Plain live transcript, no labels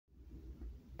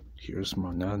Here's my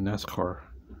NASCAR.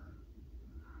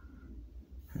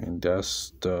 And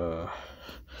that's the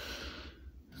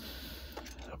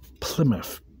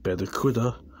Plymouth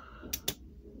Barracuda,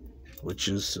 which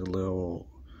is a little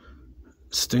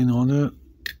stain on it,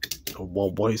 a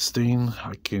white stain.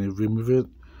 I can remove it.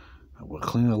 I will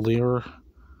clean it later.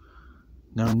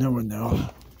 Now, never know.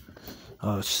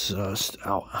 I'll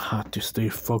have to stay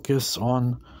focused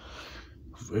on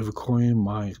recording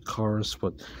my cars,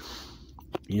 but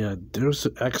yeah, there's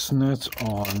an accident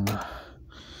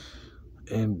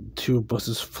and two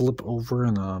buses flip over,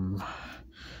 and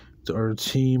the other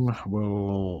team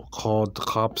will call the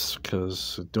cops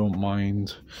because they don't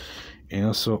mind, and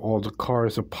also all the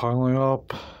cars are piling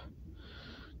up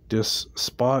this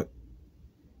spot.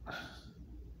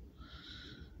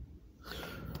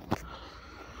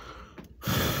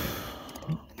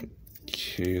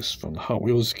 Okay, it's from the Hot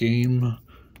Wheels game.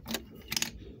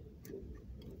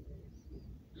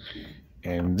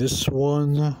 And this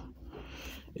one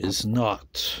is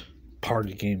not part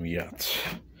of the game yet.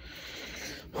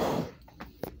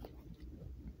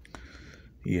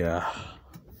 Yeah.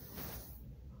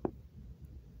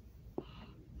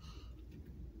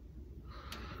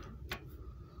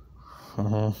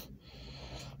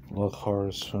 Love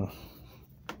cars.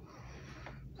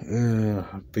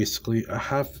 Basically, I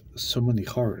have so many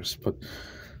cars, but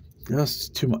that's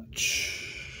too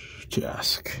much to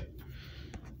ask.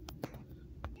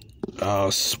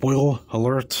 Spoil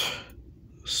alert.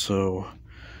 So,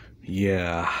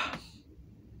 yeah.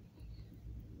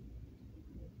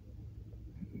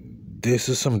 This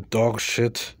is some dog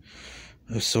shit.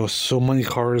 So many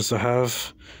cars I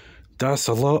have. That's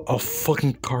a lot of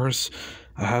fucking cars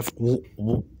I have.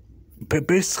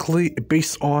 Basically,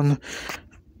 based on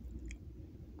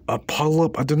a pile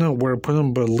up. I don't know where I put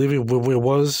them, but leave it where it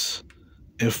was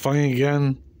and find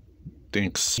again.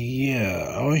 Thanks.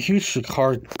 Yeah, I'm a huge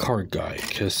car guy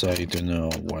because I don't know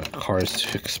what cars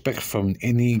to expect from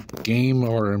any game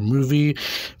or movie,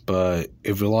 but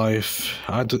in real life,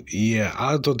 I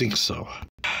don't think so.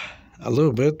 A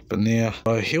little bit, but yeah,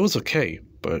 he was okay.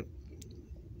 But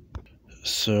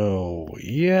so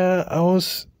yeah, I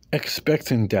was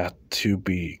expecting that to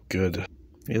be good.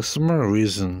 There's some more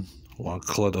reason why I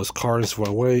color those cars right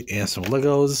away, and some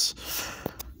Legos.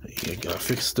 You gotta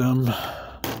fix them.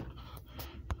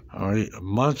 Alright,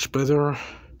 much better.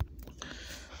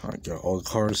 Alright, got all the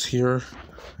cars here.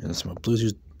 And it's my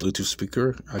Bluetooth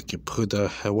speaker. I can put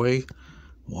that away.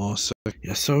 One sec.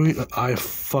 Yeah, sorry, I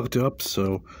fucked up,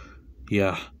 so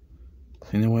yeah.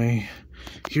 Anyway,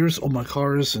 here's all my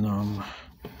cars and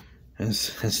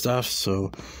stuff, so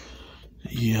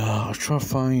yeah, I'll try to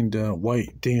find the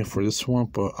white thing for this one,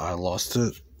 but I lost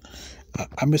it.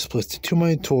 I misplaced too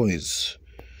many toys.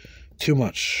 Too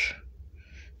much.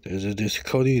 There's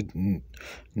Cody,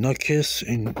 Nutkiss,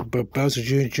 and Bowser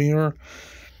Jr.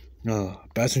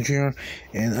 Bowser Jr.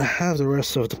 And I have the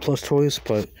rest of the plush toys,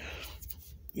 but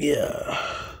yeah.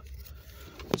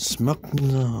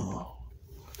 No.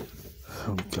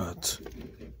 Oh, we got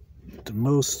the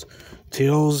most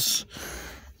Tails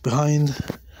behind,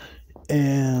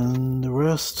 and the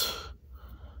rest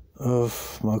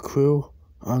of my crew.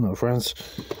 I don't know, friends.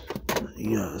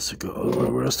 Yeah, let's go.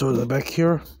 The rest of the back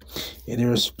here. And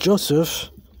there's Joseph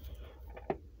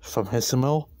from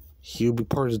SML. He'll be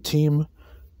part of the team,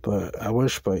 but I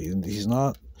wish, but he's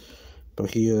not.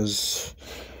 But he is.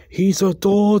 He's a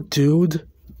dog, dude.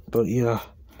 But yeah.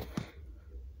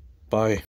 Bye.